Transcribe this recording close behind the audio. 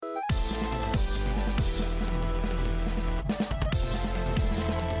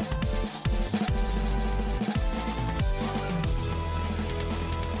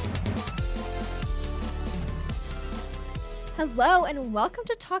Hello, and welcome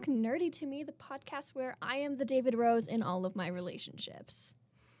to Talk Nerdy to Me, the podcast where I am the David Rose in all of my relationships.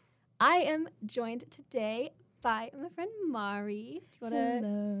 I am joined today by my friend Mari. Do you want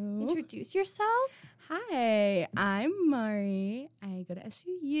to introduce yourself? Hi, I'm Mari. I go to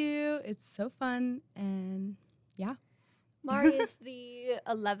SUU. It's so fun, and yeah. Mari is the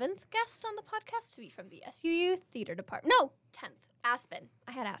 11th guest on the podcast to be from the SUU theater department. No, 10th. Aspen.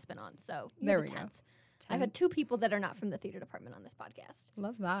 I had Aspen on, so you're the 10th. I've had 2 people that are not from the theater department on this podcast.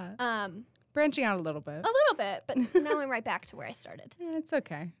 Love that. Um, Branching out a little bit. A little bit, but now I'm right back to where I started. Yeah, it's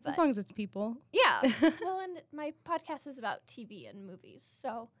okay. But as long as it's people. Yeah. Well, and my podcast is about TV and movies,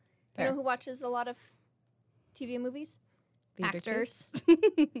 so Fair. you know who watches a lot of TV and movies? Theater Actors.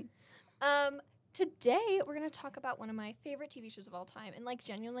 Today, we're going to talk about one of my favorite TV shows of all time, and like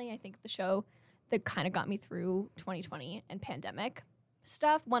genuinely, I think the show that kind of got me through 2020 and pandemic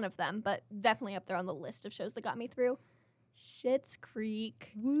stuff, one of them, but definitely up there on the list of shows that got me through, Schitt's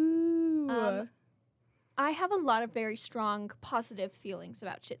Creek. Woo. I have a lot of very strong positive feelings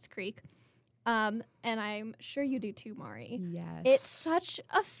about Schitt's Creek, and I'm sure you do too, Mari. Yes. It's such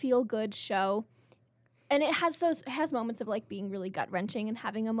a feel-good show, and it has moments of like being really gut-wrenching and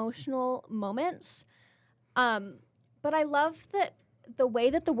having emotional moments, but I love that the way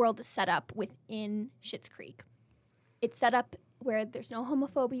that the world is set up within Schitt's Creek. It's set up where there's no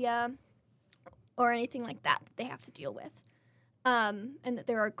homophobia or anything like that they have to deal with. And that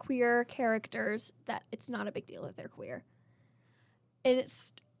there are queer characters that it's not a big deal that they're queer. And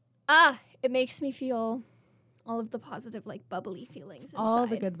it makes me feel all of the positive, like, bubbly feelings inside. All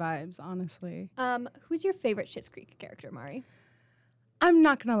the good vibes, honestly. Who's your favorite Schitt's Creek character, Mari? I'm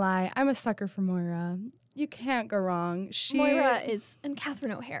not going to lie. I'm a sucker for Moira. You can't go wrong. Moira is, and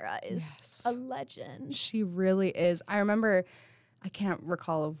Catherine O'Hara is Yes. a legend. She really is. I remember, I can't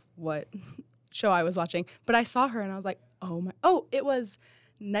recall of what show I was watching, but I saw her and I was like, it was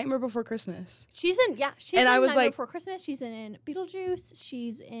Nightmare Before Christmas. She's in Nightmare Before Christmas. She's in Beetlejuice.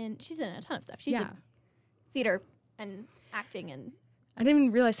 She's in a ton of stuff. She's in theater and acting, and I didn't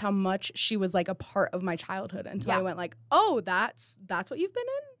even realize how much she was like a part of my childhood until I went like, oh, that's what you've been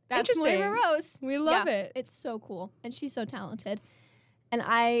in? that's Interesting. Moira Rose. We love it. It's so cool, and she's so talented. And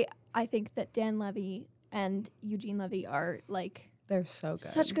I think that Dan Levy and Eugene Levy are like They're so good.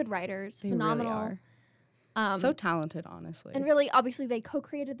 such good writers, They phenomenal. Really are. So talented, honestly. And really, obviously, they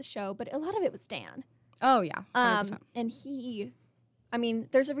co-created the show, but a lot of it was Dan. Oh, yeah. 100%. And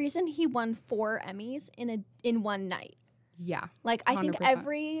there's a reason he won 4 Emmys in one night. Yeah. Like, I think 100%.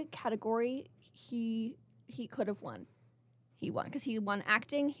 every category he could have won. He won because he won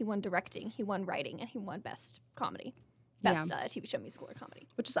acting, he won directing, he won writing, and he won best comedy, best TV show, musical, or comedy.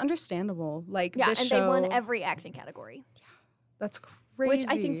 Which is understandable. Like, Yeah, this and show, they won every acting category. That's crazy. Which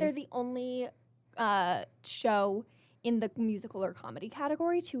I think they're the only show in the musical or comedy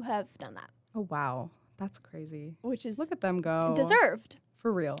category to have done that. Oh, wow. That's crazy. Which is Look at them go. deserved.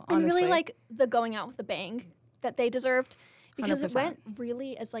 For real, And honestly. really like the going out with a bang that they deserved, because 100%. it went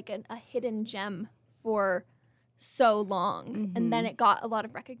really as like a hidden gem for so long, and then it got a lot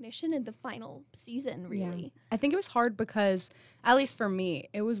of recognition in the final season, really. Yeah. I think it was hard because, at least for me,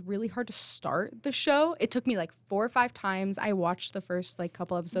 it was really hard to start the show. It took me like 4 or 5 times. I watched the first like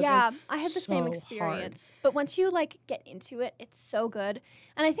couple episodes. Yeah, I had the so same experience. But once you like get into it, it's so good.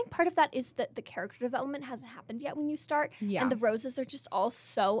 And I think part of that is that the character development hasn't happened yet when you start. Yeah. And the Roses are just all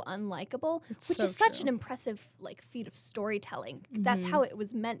so unlikable, It's which so is such true. an impressive like feat of storytelling. That's how it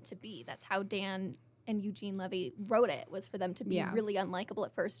was meant to be. That's how Dan and Eugene Levy wrote it, was for them to be really unlikable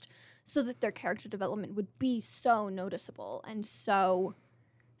at first, so that their character development would be so noticeable and so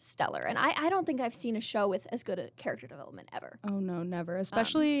stellar. And I don't think I've seen a show with as good a character development ever. Oh, no, never.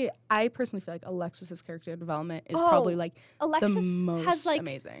 Especially, I personally feel like Alexis's character development is probably like Alexis the most has like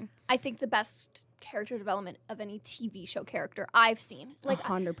amazing. I think the best character development of any TV show character I've seen. Like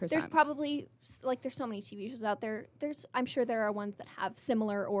 100%. there's probably there's so many TV shows out there. I'm sure there are ones that have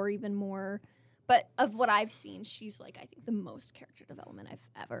similar or even more. But of what I've seen, she's like, I think, the most character development I've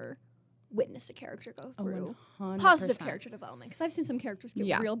ever witnessed a character go through. 100%. Positive character development, because I've seen some characters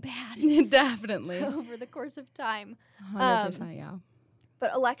get real bad Definitely. over the course of time. 100%, yeah.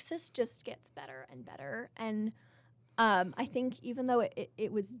 But Alexis just gets better and better. And I think even though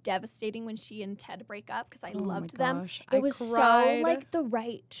it was devastating when she and Ted break up, because I loved them, it was so like the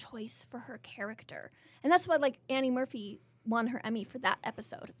right choice for her character. And that's why like Annie Murphy won her Emmy for that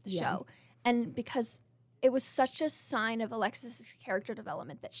episode of the show. And because it was such a sign of Alexis's character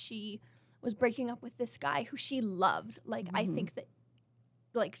development that she was breaking up with this guy who she loved. Like, I think that,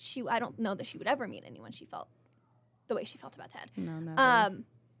 like, I don't know that she would ever meet anyone she felt the way she felt about Ted. No, never.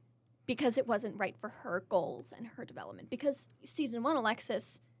 because it wasn't right for her goals and her development. Because season 1,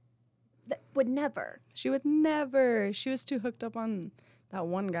 Alexis would never. She would never. She was too hooked up on that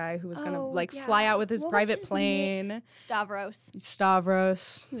one guy who was going to fly out with his What was private his plane. name? Stavros.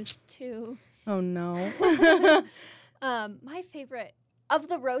 Stavros. He was too. Oh, no. My favorite of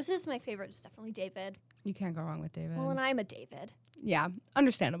the Roses, my favorite is definitely David. You can't go wrong with David. Well, and I'm a David. Yeah,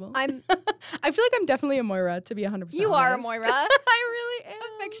 understandable. I feel like I'm definitely a Moira, to be 100% You are a honest. Moira. I really am.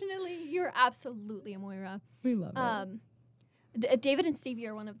 Affectionately, you're absolutely a Moira. We love it. David and Stevie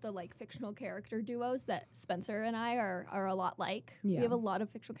are one of the fictional character duos that Spencer and I are a lot like. Yeah. We have a lot of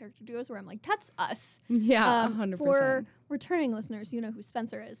fictional character duos where I'm like, that's us. Yeah, 100%. For returning listeners, you know who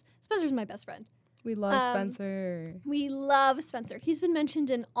Spencer is. Spencer's my best friend. We love Spencer. We love Spencer. He's been mentioned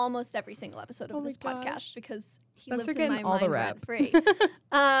in almost every single episode of this gosh. podcast because he Spencer lives in my getting all the mind rep. rent free.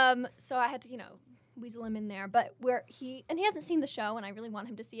 So I had to, weasel him in there. But he hasn't seen the show, and I really want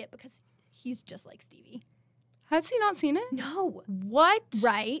him to see it because he's just like Stevie. Has he not seen it? No. What?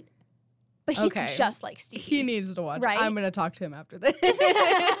 Right? But he's Okay. just like Stevie. He needs to watch Right? it. I'm going to talk to him after this.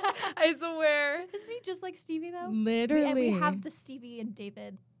 I swear. Isn't he just like Stevie, though? Literally. We have the Stevie and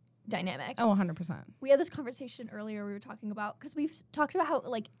David dynamic. Oh, 100%. We had this conversation earlier we were talking about, because we've talked about how,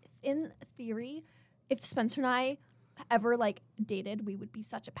 in theory, if Spencer and I ever, dated, we would be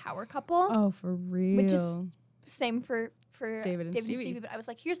such a power couple. Oh, for real. Which is same for David and Stevie. But I was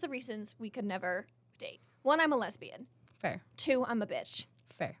like, here's the reasons we could never date. 1, I'm a lesbian. Fair. 2, I'm a bitch.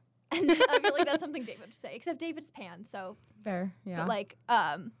 Fair. And I feel like that's something David would say, except David's pan, so. Fair, yeah. But,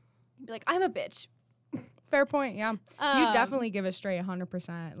 he'd be like, I'm a bitch. Fair point, yeah. You definitely give it straight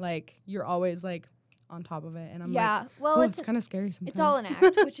 100%. You're always, on top of it. And I'm well, it's kind of scary sometimes. It's all an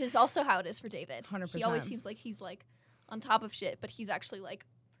act, which is also how it is for David. 100%. He always seems like he's, on top of shit, but he's actually,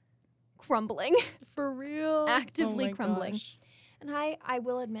 crumbling. For real? Actively Oh my crumbling. gosh. And I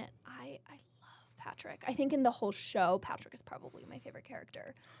will admit, I love Patrick. I think in the whole show, Patrick is probably my favorite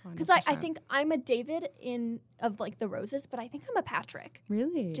character. Because I 100%. think I'm a David of the Roses, but I think I'm a Patrick.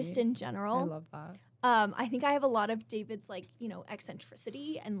 Really? Just in general. I love that. I think I have a lot of David's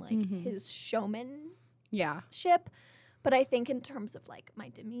eccentricity and Mhm. his showmanship. Yeah. But I think in terms of my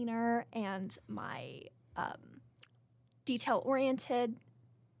demeanor and my detail-oriented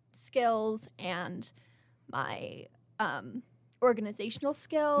skills and my organizational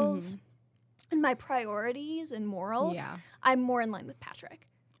skills and my priorities and morals, Yeah. I'm more in line with Patrick.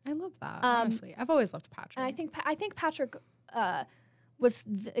 I love that, honestly. I've always loved Patrick. And I think Patrick was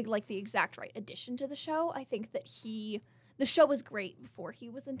the exact right addition to the show. I think that the show was great before he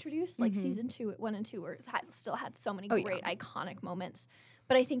was introduced. Season 1 and 2 still had so many great iconic moments.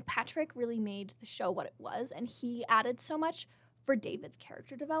 But I think Patrick really made the show what it was, and he added so much for David's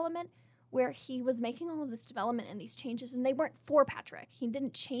character development, where he was making all of this development and these changes, and they weren't for Patrick. He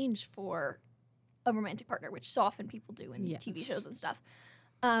didn't change for a romantic partner, which so often people do in TV shows and stuff.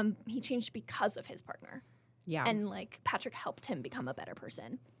 He changed because of his partner. Yeah. And Patrick helped him become a better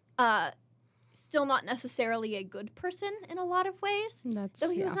person. Still not necessarily a good person in a lot of ways. That's, Though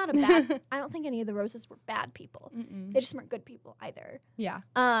he was yeah. not a bad. I don't think any of the Roses were bad people. Mm-mm. They just weren't good people either. Yeah.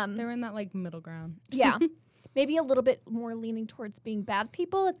 They were in that middle ground. Yeah. Maybe a little bit more leaning towards being bad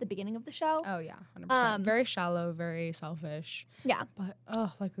people at the beginning of the show. Oh yeah, 100%. Very shallow, very selfish. Yeah. But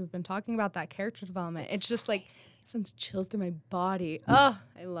we've been talking about that character development. It's just crazy. sends chills through my body. Oh,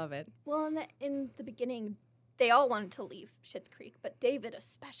 I love it. Well, in the beginning, they all wanted to leave Schitt's Creek, but David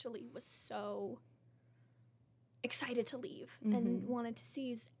especially was so excited to leave and wanted to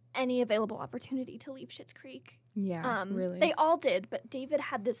seize any available opportunity to leave Schitt's Creek. Yeah, really. They all did, but David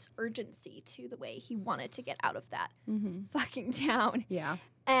had this urgency to the way he wanted to get out of that fucking town. Yeah,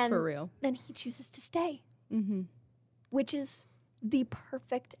 And for real. then he chooses to stay, Mm-hmm. which is the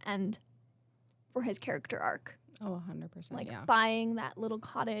perfect end for his character arc. Oh, 100%. Yeah. Buying that little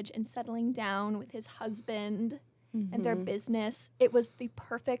cottage and settling down with his husband and their Mhm. business. It was the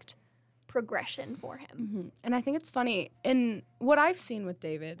perfect progression for him. Mm-hmm. And I think it's funny, in what I've seen with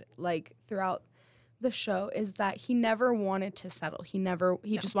David, throughout the show, is that he never wanted to settle. He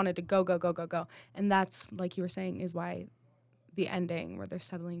just wanted to go. And that's, like you were saying, is why the ending where they're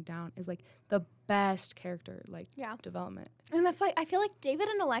settling down is the best character development. And that's why I feel like David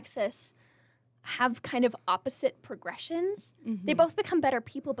and Alexis have kind of opposite progressions. Mm-hmm. They both become better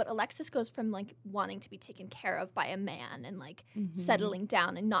people, but Alexis goes from wanting to be taken care of by a man and settling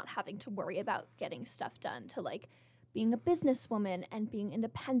down and not having to worry about getting stuff done to being a businesswoman and being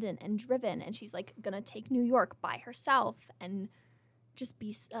independent and driven. And she's gonna take New York by herself and just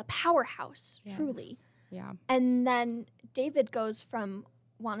be a powerhouse, truly. Yeah. And then David goes from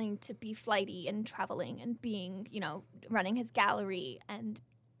wanting to be flighty and traveling and being, running his gallery, and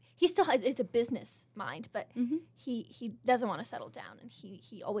he still is a business mind, but Mm-hmm. he doesn't want to settle down, and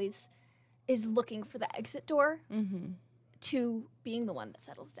he always is looking for the exit door Mm-hmm. to being the one that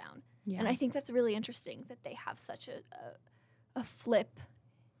settles down. Yeah. And I think that's really interesting that they have such a flip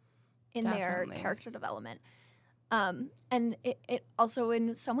in Definitely. their character development. And it also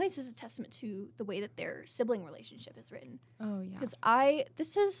in some ways is a testament to the way that their sibling relationship is written. Oh yeah. Because I've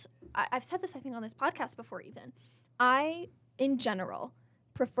said this I think on this podcast before even. I, in general,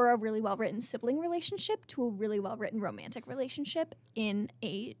 prefer a really well-written sibling relationship to a really well-written romantic relationship in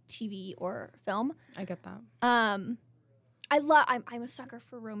a TV or film. I get that. I'm a sucker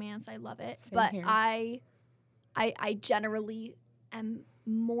for romance. I love it. Same But here. I generally am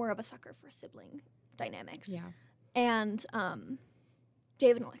more of a sucker for sibling dynamics. Yeah. And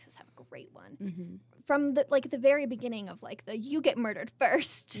David and Alexis have a great one. Mm-hmm. From the very beginning of the you get murdered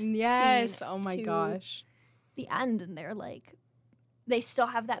first. Yes. scene Oh my to gosh. the end, and they're they still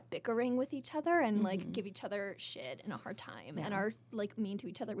have that bickering with each other and Mhm. give each other shit and a hard time Yeah. and are mean to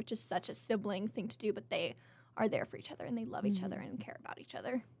each other, which is such a sibling thing to do, but they are there for each other and they love each other and care about each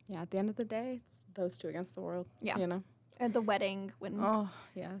other. Yeah. At the end of the day, it's those two against the world. Yeah. You know. At the wedding when Oh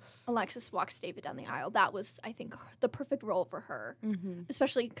yes. Alexis walks David down the aisle, that was, I think, the perfect role for her, Mm-hmm.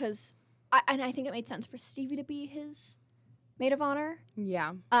 especially because I think it made sense for Stevie to be his maid of honor.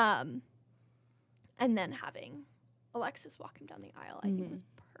 Yeah. And then having Alexis walk him down the aisle, I think was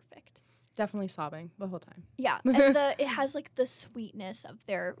perfect. Definitely sobbing the whole time. Yeah, and it has the sweetness of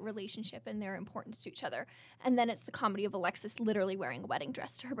their relationship and their importance to each other, and then it's the comedy of Alexis literally wearing a wedding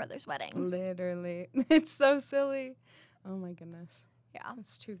dress to her brother's wedding. Literally. It's so silly. Oh my goodness. Yeah,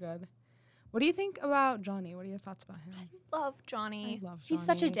 It's too good. What do you think about Johnny? What are your thoughts about him? love Johnny. I love He's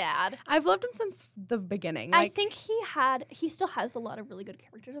such a Johnny. dad. I've loved him since the beginning. I think he still has a lot of really good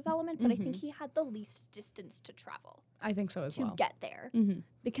character development, but I think he had the least distance to travel I think so as to well. get there Mm-hmm.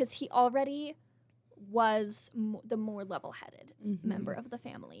 because he already was the more level-headed Mhm. member of the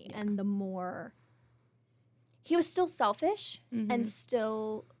family, Yeah. and the more he was still selfish Mhm. and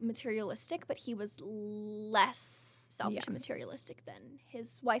still materialistic, but he was less selfish Yeah. and materialistic than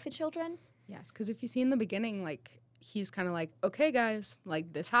his wife and children. Yes, because if you see in the beginning, he's kind of okay, guys,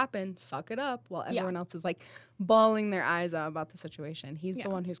 this happened, suck it up, while Yeah. everyone else is bawling their eyes out about the situation. He's Yeah. the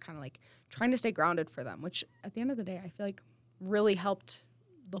one who's kind of trying to stay grounded for them, which at the end of the day, I feel really helped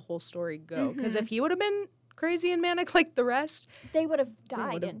the whole story go. Because if he would have been crazy and manic like the rest, They would have they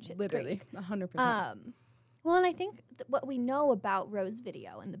died would've in Schitt's literally Creek. 100%. Well, and I think what we know about Rose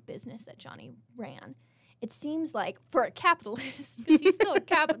Video and the business that Johnny ran, it seems like for a capitalist, because he's still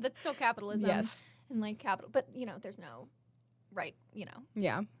that's still capitalism. Yes. And capital, but there's no right,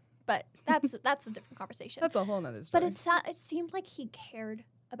 Yeah. but that's a different conversation. That's a whole nother story. But it seemed like he cared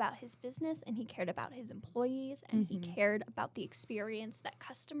about his business and he cared about his employees and he cared about the experience that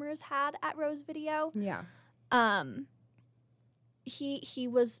customers had at Rose Video. Yeah. He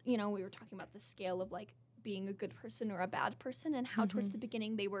was, we were talking about the scale of being a good person or a bad person and how towards the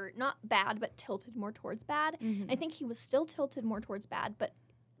beginning they were not bad but tilted more towards bad. I think he was still tilted more towards bad, but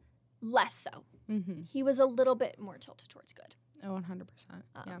less so. Mm-hmm. He was a little bit more tilted towards good. Oh, 100%.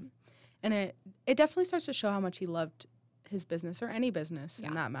 Yeah. And it definitely starts to show how much he loved his business or any business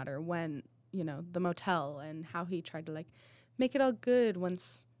in that matter when, the motel and how he tried to make it all good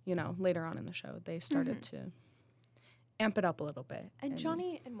once, later on in the show they started to amp it up a little bit. And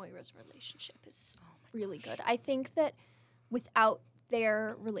Johnny and Moira's relationship is really good. I think that without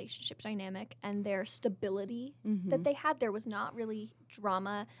their relationship dynamic and their stability that they had, there was not really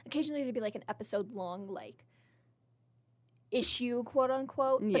drama. Occasionally there'd be an episode long issue, quote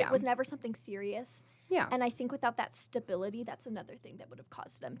unquote, but it was never something serious. Yeah. And I think without that stability, that's another thing that would have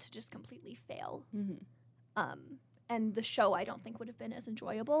caused them to just completely fail. And the show, I don't think, would have been as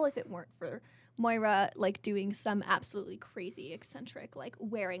enjoyable if it weren't for Moira, doing some absolutely crazy, eccentric,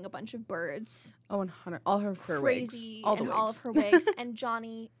 wearing a bunch of birds. Oh, 100. All her wigs. Crazy, All the and wigs. all of her wigs. And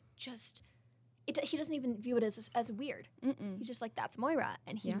Johnny just, he doesn't even view it as weird. Mm-mm. He's just that's Moira,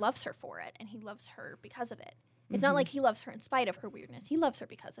 and he Yeah. loves her for it, and he loves her because of it. It's not like he loves her in spite of her weirdness. He loves her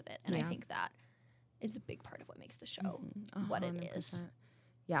because of it, and I Yeah. think that is a big part of what makes the show what it is. 100%.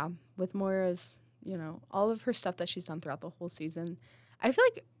 Yeah, with Moira's, all of her stuff that she's done throughout the whole season, I feel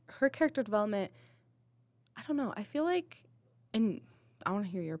like her character development, I don't know, I feel and I want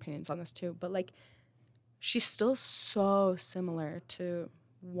to hear your opinions on this too, but she's still so similar to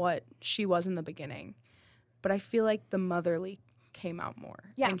what she was in the beginning, but I feel the motherly came out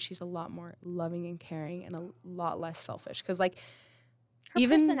more. Yeah. And she's a lot more loving and caring and a lot less selfish. Because, her Her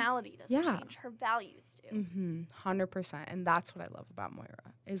personality doesn't yeah. change. Her values do. 100%. And that's what I love about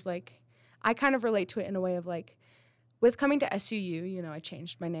Moira is I kind of relate to it in a way of with coming to SUU, you know, I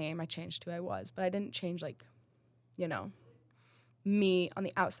changed my name, I changed who I was, but I didn't change, like, you know, me on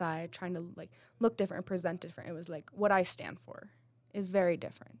the outside trying to, like, look different or present different. It was, like, what I stand for is very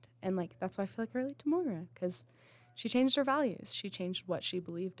different. And, like, that's why I feel like I relate to Moira, because she changed her values. She changed what she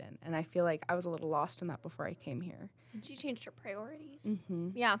believed in. And I feel like I was a little lost in that before I came here. And she changed her priorities.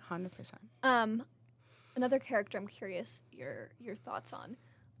 Mm-hmm. Yeah. 100%. Another character I'm curious your thoughts on.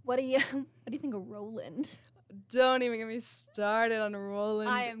 What do you think of Roland? Don't even get me started on Roland.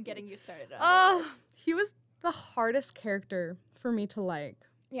 I am getting you started on Oh, Roland. he was the hardest character for me to like.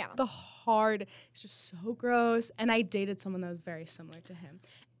 Yeah. It's just so gross. And I dated someone that was very similar to him.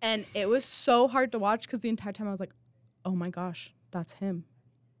 And it was so hard to watch because the entire time I was like, oh my gosh, that's him.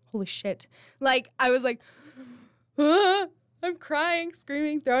 Holy shit. Like, I was like, I'm crying,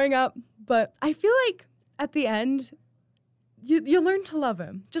 screaming, throwing up. But I feel like at the end, you learn to love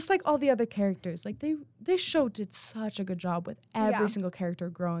him, just like all the other characters. Like, this show did such a good job with every single character,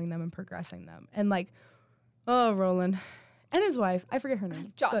 growing them and progressing them. And, like, oh, Roland. And his wife, I forget her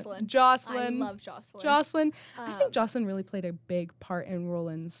name. Jocelyn. Jocelyn. I love Jocelyn. Jocelyn. I think Jocelyn really played a big part in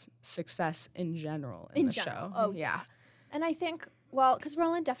Roland's success in general in the show. Oh, yeah. And I think, well, because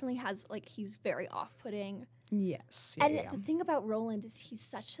Roland definitely has, like, he's very off-putting. Yes. And the thing about Roland is he's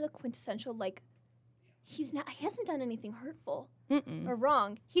such a quintessential, like, he hasn't done anything hurtful or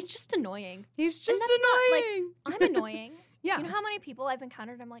wrong. He's just annoying. He's just annoying. Like, I'm annoying. Yeah. You know how many people I've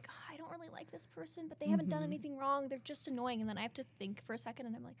encountered, I'm like, oh, I don't really like this person, but they haven't done anything wrong. They're just annoying. And then I have to think for a second,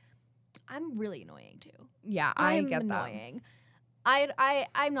 and I'm like, I'm really annoying, too. Yeah, I get annoying. that.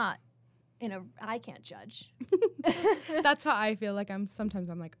 I'm not I can't judge. That's how I feel. Like, sometimes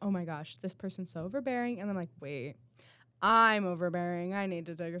I'm like, oh my gosh, this person's so overbearing. And I'm like, wait, I'm overbearing. I need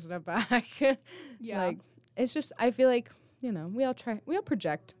to take a step back. Yeah. Like, it's just, I feel like, you know, we all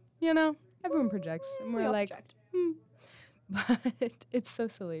project, you know? Everyone projects. And we're like, But it's so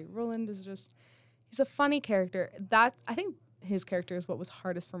silly. Roland is just, he's a funny character. I think his character is what was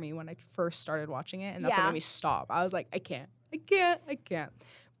hardest for me when I first started watching it. And that's what made me stop. I was like, I can't.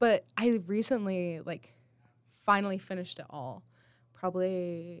 But I recently, like, finally finished it all.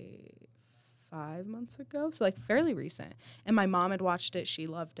 Probably 5 months ago. So, like, fairly recent. And my mom had watched it. She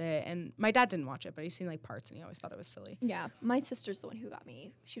loved it. And my dad didn't watch it, but he's seen, like, parts, and he always thought it was silly. Yeah. My sister's the one who got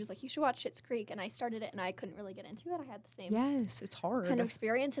me. She was like, you should watch Schitt's Creek. And I started it, and I couldn't really get into it. I had the same it's hard. kind of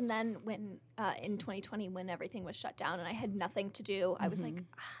experience. And then when, in 2020, when everything was shut down and I had nothing to do, I was like,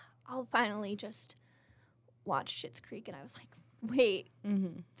 I'll finally just watch Schitt's Creek. And I was like, wait,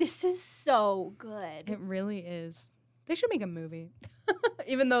 this is so good. It really is. They should make a movie.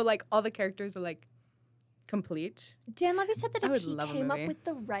 Even though, like, all the characters are, like, complete. Dan Levy said that if he came up movie. with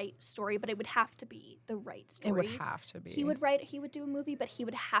the right story, but it would have to be the right story. It would have to be. He would do a movie, but he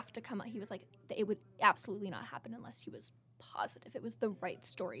would have to come out. He was like, it would absolutely not happen unless he was positive it was the right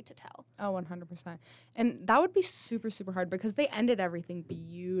story to tell. Oh, 100%. And that would be super, super hard because they ended everything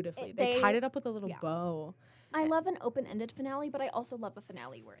beautifully. They tied it up with a little bow. I love an open-ended finale, but I also love a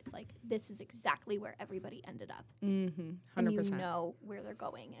finale where it's like, this is exactly where everybody ended up. 100%. And you know where they're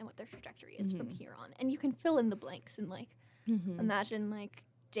going and what their trajectory is from here on. And you can fill in the blanks and, like, imagine, like,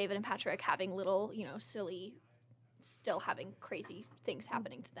 David and Patrick having little, you know, silly, still having crazy things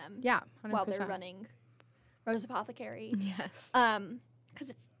happening to them. Yeah, 100%. While they're running Rose Apothecary. Yes. Because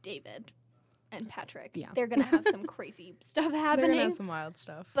it's David and Patrick. Yeah. They're going to have some crazy stuff happening. They're going to have some wild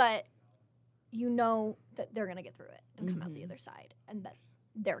stuff. But you know that they're going to get through it and come out the other side, and that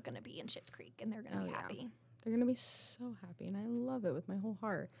they're going to be in Schitt's Creek and they're going to be happy. They're going to be so happy, and I love it with my whole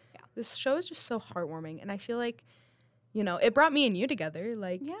heart. Yeah. This show is just so heartwarming, and I feel like, you know, it brought me and you together.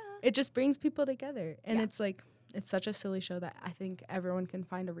 Like, it just brings people together, and it's like, it's such a silly show that I think everyone can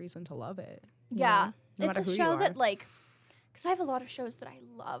find a reason to love it. Yeah. No it's a show that, like, because I have a lot of shows that I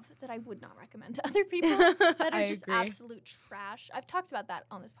love that I would not recommend to other people that are just absolute trash. I've talked about that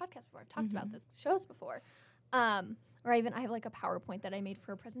on this podcast before. I've talked about those shows before. Or even I have, like, a PowerPoint that I made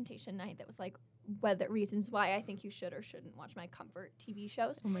for a presentation night that was, like, reasons why I think you should or shouldn't watch my comfort TV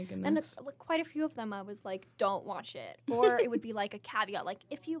shows. Oh, my goodness. And quite a few of them I was like, don't watch it. Or it would be, like, a caveat, like,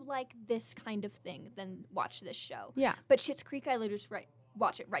 if you like this kind of thing, then watch this show. Yeah. But Schitt's Creek, I literally just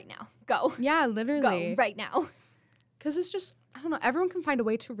watch it right now. Go. Yeah, literally. Go right now. Because it's just, I don't know, everyone can find a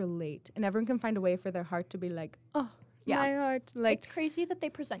way to relate, and everyone can find a way for their heart to be like, oh, my heart. Like, it's crazy that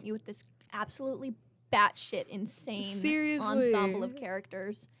they present you with this absolutely batshit insane seriously ensemble of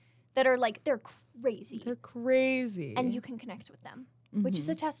characters that are, like, they're crazy. They're crazy. And you can connect with them, which is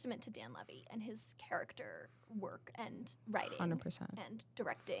a testament to Dan Levy and his character work and writing 100%. and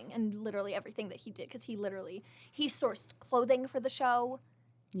directing and literally everything that he did, because he sourced clothing for the show.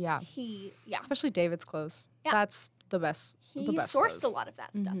 Yeah. Yeah. Especially David's clothes. Yeah. the best. He the best sourced clothes. a lot of that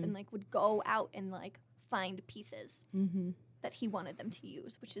stuff Mhm. and like would go out and like find pieces Mm-hmm. that he wanted them to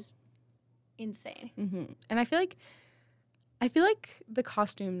use, which is insane. Mm-hmm. And I feel like the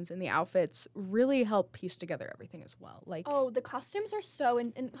costumes and the outfits really help piece together everything as well. Like, Oh, the costumes are so,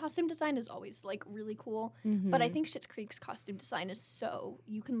 and costume design is always like really cool. mhm. But I think Schitt's Creek's costume design is so,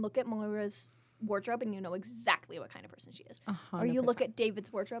 you can look at Moira's wardrobe and you know exactly what kind of person she is. 100%. Or you look at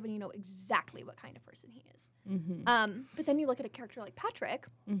David's wardrobe and you know exactly what kind of person he is. Mm-hmm. But then you look at a character like Patrick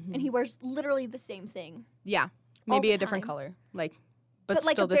Mm-hmm. and he wears literally the same thing. yeah, all maybe the a different time. color, like, but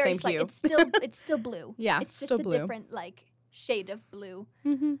like still a the very same slight, hue. it's still blue. Yeah, It's just still a blue. different like shade of blue.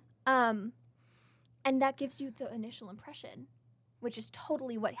 Mm-hmm. And that gives you the initial impression, which is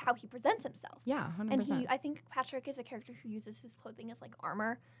totally how he presents himself. Yeah, 100%. And I think Patrick is a character who uses his clothing as like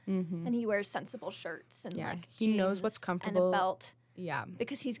armor, mm-hmm. and he wears sensible shirts and Yeah, like he knows what's jeans comfortable. and a belt yeah.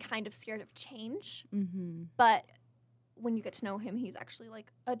 because he's kind of scared of change. Mm-hmm. But when you get to know him, he's actually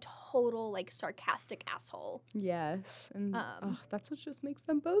like a total like sarcastic asshole. Yes, and Um, that's what just makes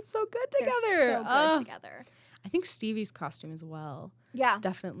them both so good They're together. so good together. I think Stevie's costume as well. Yeah.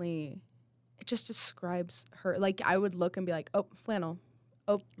 Definitely, it just describes her. Like, I would look and be like, oh, flannel,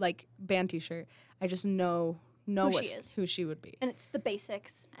 oh, like band T-shirt. I just know Who she is. who she would be. And it's the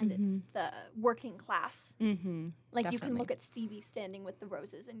basics and it's the working class. Mm-hmm. Like you can Definitely. look at Stevie standing with the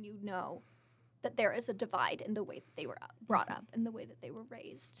roses and you know that there is a divide in the way that they were brought up and the way that they were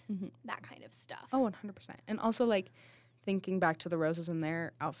raised. Mhm. That kind of stuff. Oh, 100%. And also, like, thinking back to the roses in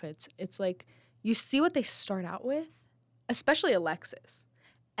their outfits, it's like you see what they start out with, especially Alexis.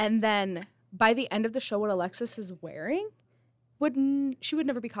 And then by the end of the show, what Alexis is wearing, she would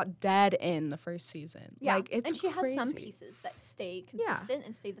never be caught dead in the first season. Yeah. Like, it's and she has some crazy. pieces that stay Yeah. consistent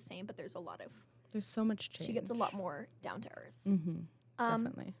and stay the same, but there's a lot of, There's so much change. she gets a lot more down to earth. Mm-hmm. Um,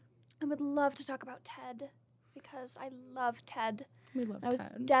 Definitely. I would love to talk about Ted because I love Ted. We love I was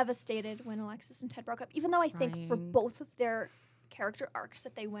Ted. devastated when Alexis and Ted broke up, even though I think for Crying. both of their character arcs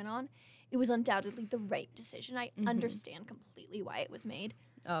that they went on, it was undoubtedly the right decision. I understand completely why it was made.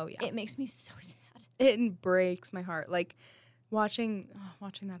 Oh, yeah. It makes me so sad. It breaks my heart. Like, watching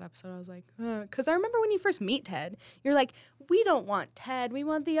that episode, I was like, because I remember when you first meet Ted, you're like, we don't want Ted, we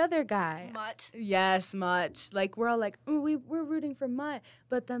want the other guy. Mutt. Yes, Mutt. Like, we're all like, ooh, we're rooting for Mutt.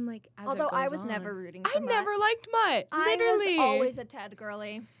 But then, like, as Although it goes I was on, never rooting for I Mutt. never liked Mutt. Literally. I was always a Ted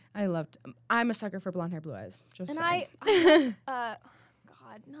girly. I loved. I'm a sucker for blonde hair, blue eyes. Just And saying. God,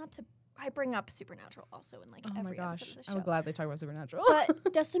 not to. I bring up Supernatural also in like Oh my every gosh, episode of the I show. would gladly talk about Supernatural.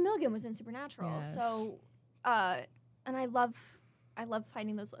 But Dustin Milligan was in Supernatural, Yes. so and I love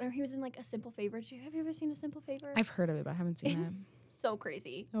finding those. Or he was in like A Simple Favor. Have you ever seen A Simple Favor? I've heard of it, but I haven't seen it. It's so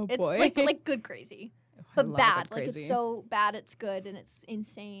crazy. Oh, it's boy. like good crazy, Oh, I but love a bad. good Like crazy. it's so bad, it's good, and it's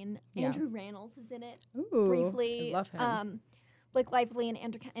insane. Yeah. Andrew Rannells is in it Ooh, briefly. I love him. Blake Lively and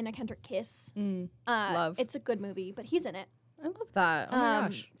Anna Kendrick kiss. Love. It's a good movie, but he's in it. I love that. Oh my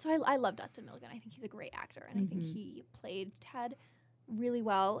gosh. So I love Dustin Milligan. I think he's a great actor, and I think he played Ted really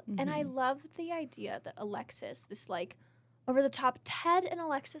well. And I love the idea that Alexis, this like over the top, Ted and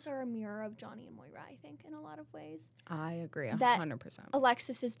Alexis are a mirror of Johnny and Moira. I think in a lot of ways, I agree that 100%.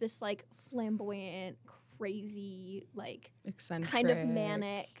 Alexis is this like flamboyant, crazy, like Eccentric. kind of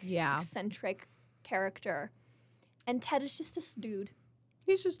manic, Yeah. eccentric character, and Ted is just this dude.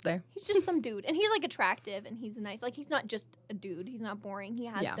 He's just there. He's just some dude, and he's like attractive, and he's nice. Like he's not just a dude. He's not boring. He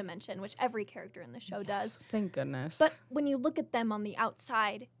has Yeah. dimension, which every character in the show does. Thank goodness. But when you look at them on the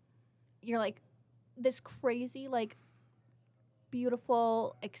outside, you're like this crazy, like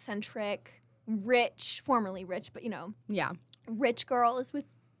beautiful, eccentric, rich, formerly rich, but yeah. rich girl is with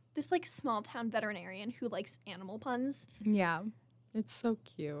this like small town veterinarian who likes animal puns. Yeah. It's so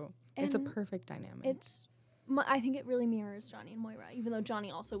cute. It's a And perfect dynamic. I think it really mirrors Johnny and Moira, even though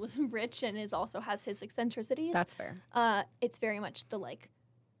Johnny also was rich and also has his eccentricities. That's fair. It's very much the like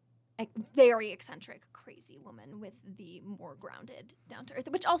very eccentric, crazy woman with the more grounded, down to earth,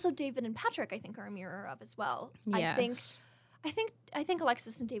 which also David and Patrick I think are a mirror of as well. Yes. I think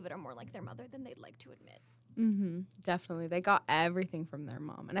Alexis and David are more like their mother than they'd like to admit. Definitely. They got everything from their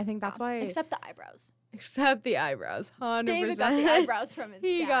mom. And I think that's why. Except the eyebrows. Except the eyebrows. 100%. David got the eyebrows from his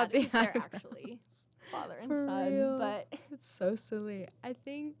He dad. got the 'cause they're eyebrows. actually father and For son. real. But It's so silly. I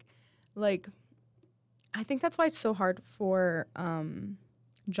think that's why it's so hard for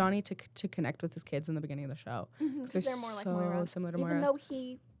Johnny to connect with his kids in the beginning of the show. because they're more like so Moira. similar to Even Moira. though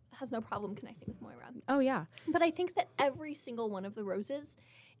he has no problem connecting with Moira. Oh, yeah. But I think that every single one of the Roses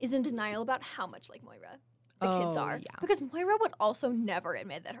is in denial about how much like Moira the kids Oh, are. yeah. Because Moira would also never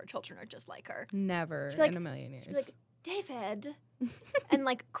admit that her children are just like her. Never She'd be like- in a million years. She'd be like, David, and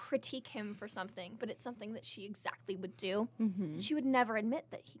like critique him for something, but it's something that she exactly would do. Mm-hmm. She would never admit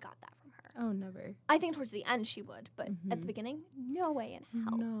that he got that from her. Oh, never. I think towards the end she would, but at the beginning, no way in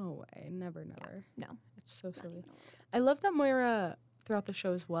hell. No way. Never, never. No. It's so Not silly. even a little bit. I love that Moira throughout the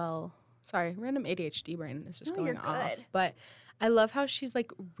show as well. Sorry, random ADHD brain is just No, going you're off. good. But I love how she's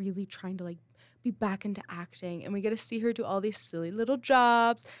like really trying to like be back into acting, and we get to see her do all these silly little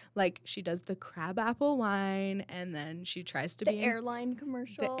jobs. Like she does the crab apple wine, and then she tries to The be in airline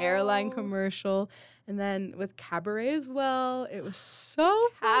commercial. the airline commercial, and then with Cabaret as well. It was so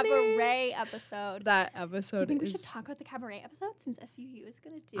funny. Cabaret episode. That Do episode you think we is. should talk about the Cabaret episode since SUU is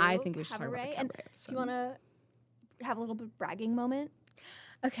going to do I think we should talk about the Cabaret? Cabaret And episode. do you want to have a little bit of bragging moment?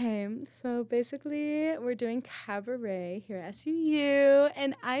 Okay, so basically we're doing Cabaret here at SUU,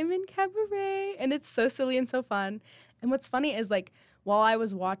 and I'm in Cabaret, and it's so silly and so fun. And what's funny is like while I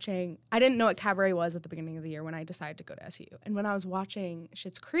was watching, I didn't know what Cabaret was at the beginning of the year when I decided to go to SUU. And when I was watching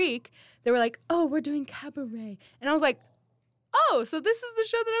Schitt's Creek, they were like, "Oh, we're doing Cabaret," and I was like, "Oh, so this is the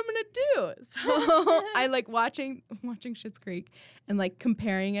show that I'm gonna do." So I like watching Schitt's Creek and like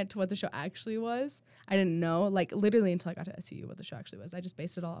comparing it to what the show actually was. I didn't know like literally until I got to SUU what the show actually was. I just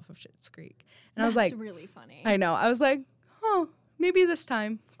based it all off of Schitt's Creek, and I was like, That's really funny. I know. I was like, oh, maybe this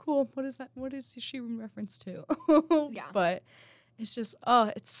time. Cool. What is that? What is she in reference to? Yeah. But it's just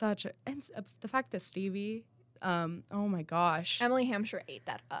it's such a and the fact that Stevie, oh my gosh. Emily Hampshire ate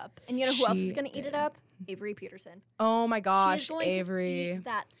that up. And you know who else is She going to eat it did. up? Avery Peterson. Oh my She gosh, is going Avery. to eat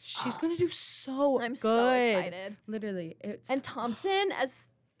that She's up. gonna do so I'm good. so excited. Literally, it's And Thompson, as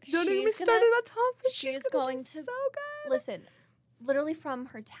don't even get she's me gonna started about Thompson. she's She's gonna going do to- so good. listen. Literally from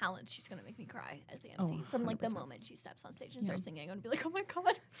her talent, she's gonna make me cry as the MC. Oh, from like the 100%. moment she steps on stage and Yeah. starts singing, I'm gonna be like, oh my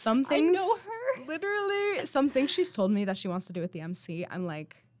god, Some I things, know her. literally, some things she's told me that she wants to do with the MC. I'm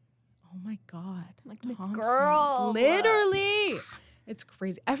like, oh my god, I'm like, Miss Thompson. Girl. Literally, it's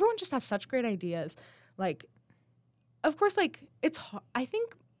crazy. Everyone just has such great ideas. Like, of course, like it's. I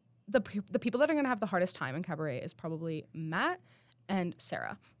think the people that are gonna have the hardest time in Cabaret is probably Matt and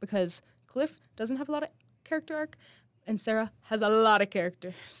Sarah, because Cliff doesn't have a lot of character arc, and Sarah has a lot of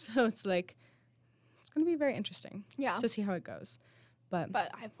character. So it's like it's gonna be very interesting Yeah, to see how it goes. But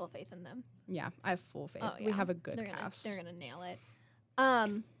but I have full faith in them. yeah, I have full faith. Oh, We yeah. have a good They're cast. gonna nail it.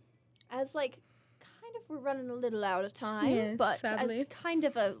 As like kind of we're running a little out of time, Yes, but sadly. as kind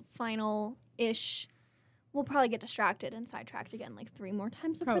of a final-ish, we'll probably get distracted and sidetracked again like 3 more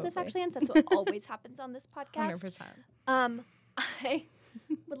times before this Probably. actually ends. That's what always happens on this podcast. 100%. I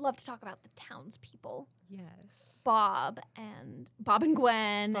would love to talk about the townspeople, Yes. Bob and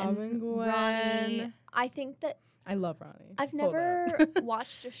Gwen, Bob and Ronnie. Gwen. I think that I love Ronnie. I've Hold never up.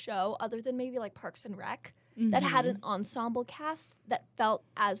 watched a show other than maybe like Parks and Rec that had an ensemble cast that felt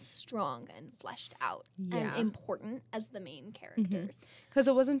as strong and fleshed out and Yeah. important as the main characters. Because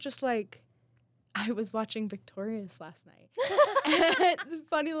it wasn't just like I was watching Victorious last night. And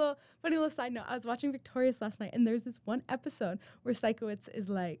funny little side note. I was watching Victorious last night, and there's this one episode where Psychowitz is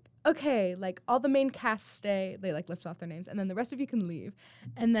like, okay, like all the main cast stay. They like lift off their names, and then the rest of you can leave.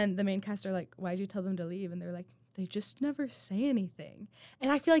 And then the main cast are like, why'd you tell them to leave? And they're like, they just never say anything.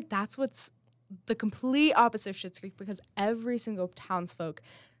 And I feel like that's what's the complete opposite of Schitt's Creek, because every single townsfolk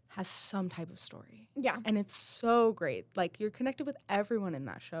has some type of story. Yeah. And it's so great. Like, you're connected with everyone in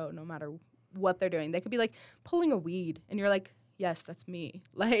that show, no matter what they're doing. They could be like pulling a weed, and you're like, yes, that's me.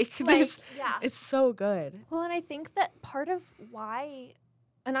 Like, there's, yeah. it's so good. Well, and I think that part of why,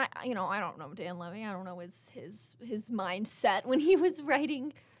 and I don't know Dan Levy. I don't know his mindset when he was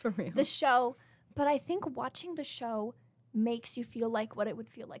writing For real. the show, but I think watching the show makes you feel like what it would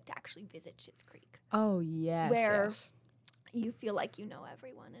feel like to actually visit Schitt's Creek. Oh, yes. Where- yes. You feel like you know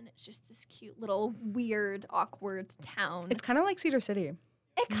everyone, and it's just this cute little weird, awkward town. It's kind of like Cedar City.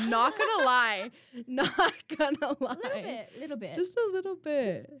 It Not gonna lie. Not gonna lie. little bit, Just a little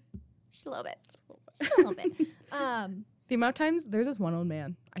bit. just a little bit, just a little bit. The amount of times there's this one old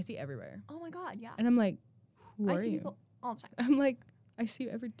man I see everywhere. Oh my God, yeah. And I'm like, who I are see you? people all the time. I'm like, I see you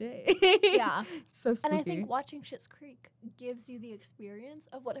every day. Yeah. It's so spooky. And I think watching Schitt's Creek gives you the experience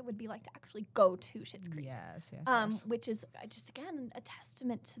of what it would be like to actually go to Schitt's Creek. Yes, yes, yes. Which is just again a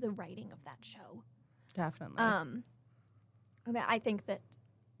testament to the writing of that show. Definitely. And I think that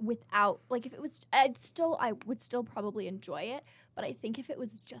without like if it was I would still probably enjoy it, but I think if it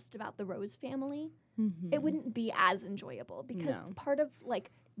was just about the Rose family, Mhm. it wouldn't be as enjoyable because No. part of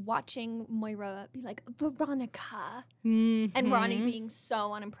like watching Moira be like Veronica Mhm. and Ronnie being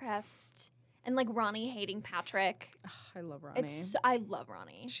so unimpressed and like Ronnie hating Patrick. Ugh, I love Ronnie. I love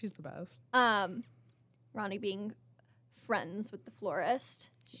Ronnie. She's the best. Ronnie being friends with the florist.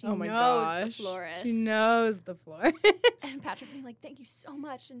 She Oh my knows gosh. the florist. She knows the florist. And Patrick being like, thank you so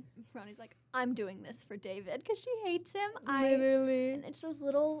much. And Ronnie's like, I'm doing this for David because she hates him. Literally. And it's those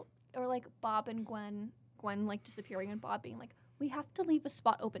little, or like Bob and Gwen like disappearing and Bob being like, we have to leave a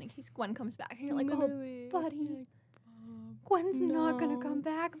spot open in case Gwen comes back. And you're like, Literally. oh, buddy. You're like, Gwen's not going no. to come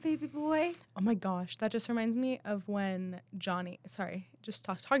back, baby boy. oh my gosh, that just reminds me of when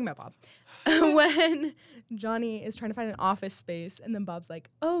talking about Bob. When Johnny is trying to find an office space and then Bob's like,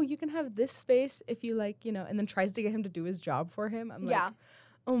 oh, you can have this space if you like, and then tries to get him to do his job for him. I'm like,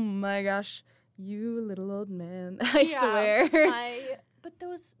 oh my gosh, you little old man. I swear. But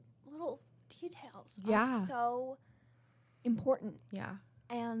those little details Yeah. are so important. Yeah.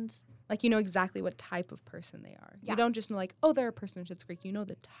 And Like, you know exactly what type of person they are. Yeah. You don't just know, like, oh, they're a person in Schitt's Creek. You know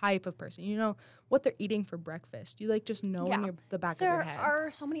the type of person. You know what they're eating for breakfast. You, like, just know in the back of your there head.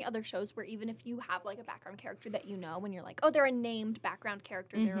 are so many other shows where even if you have, like, a background character that you know, when you're like, oh, they're a named background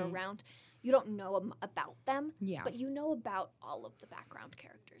character, they're around, you don't know about them. Yeah. But you know about all of the background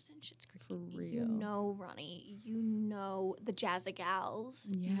characters in Schitt's Creek. For real. You know Ronnie. You know the Jazza Gals.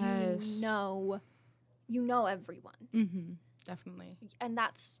 Yes. You know everyone. Mm-hmm. Definitely. And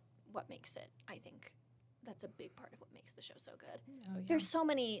that's what makes it, I think, that's a big part of what makes the show so good. Oh, yeah. There's so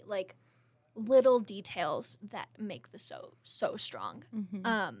many, like, little details that make the show so strong. Mm-hmm.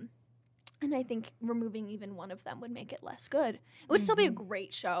 And I think removing even one of them would make it less good. It would still be a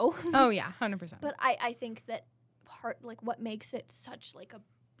great show. Oh, yeah, 100%. But I think that what makes it such, like, a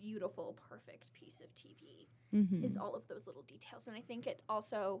beautiful, perfect piece of TV is all of those little details. And I think it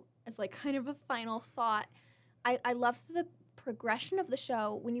also, as, like, kind of a final thought, I love the progression of the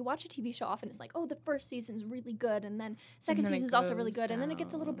show. When you watch a TV show, often it's like, oh, the first season's really good, and then second season's also really good, and then it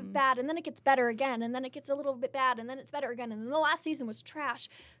gets a little bit bad, and then it gets better again, and then it gets a little bit bad, and then it's better again, and then the last season was trash.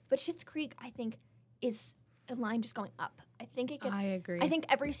 But Schitt's Creek, I think, is a line just going up. I think it gets. I agree. I think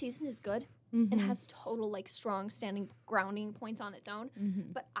every season is good and has total, like, strong standing grounding points on its own.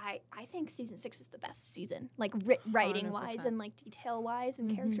 But I think season 6 is the best season, like writing wise and like detail wise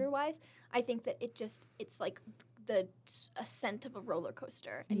and character wise. I think that it's like the ascent of a roller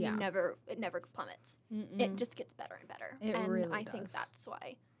coaster, and it never plummets. It just gets better and better. It and really I does. think that's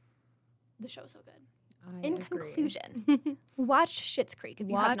why the show's so good. I In agree. conclusion, watch Schitt's Creek. If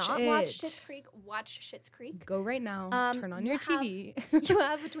you have Watch not watched it. Schitt's Creek, watch Schitt's Creek. Go right now. Turn on you your have- TV. You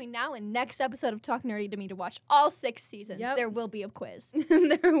have between now and next episode of Talk Nerdy to Me to watch all 6 seasons. Yep. There will be a quiz.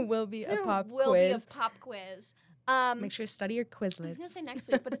 There will be a There pop will quiz. be a pop quiz. Make sure to study your I Quizlets. was going to say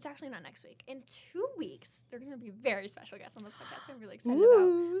next week, but it's actually not next week. In 2 weeks, there's going to be a very special guest on the podcast I'm really excited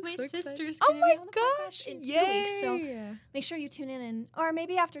Ooh, about. My so excited. sister's Oh going to my be on the gosh! podcast in 2 Yay! weeks. So make sure you tune in, or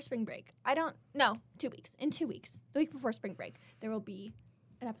maybe after spring break. 2 weeks. In 2 weeks, the week before spring break, there will be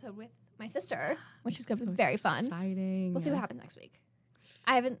an episode with my sister, which is going to be very fun. Exciting. We'll see what happens next week.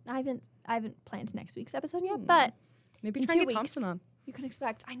 I haven't planned next week's episode yet, but Maybe in try 2 and get weeks, Thompson on. you can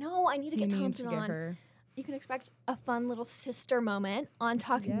expect. I know I need to You get need Thompson to get on. her. You can expect a fun little sister moment on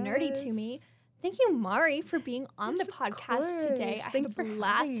Talking Nerdy to Me. Yes. Thank you, Mari, for being on Yes, the of podcast today. course. I Thanks had for a having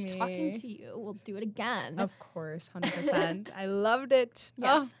blast talking me. to you. We'll do it again. Of course, 100%. I loved it.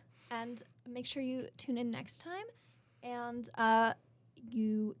 Yes. And make sure you tune in next time. And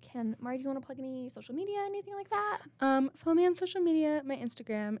you can, Mari, do you want to plug any social media, anything like that? Follow me on social media. My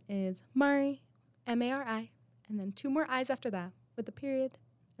Instagram is Mari, Mari, and then 2 more I's after that with a period,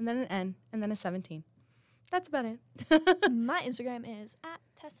 and then an N, and then a 17. That's about it. My Instagram is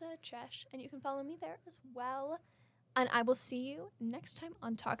 @TessaChesh, and you can follow me there as well. And I will see you next time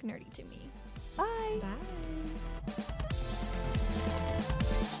on Talk Nerdy to Me. Bye. Bye.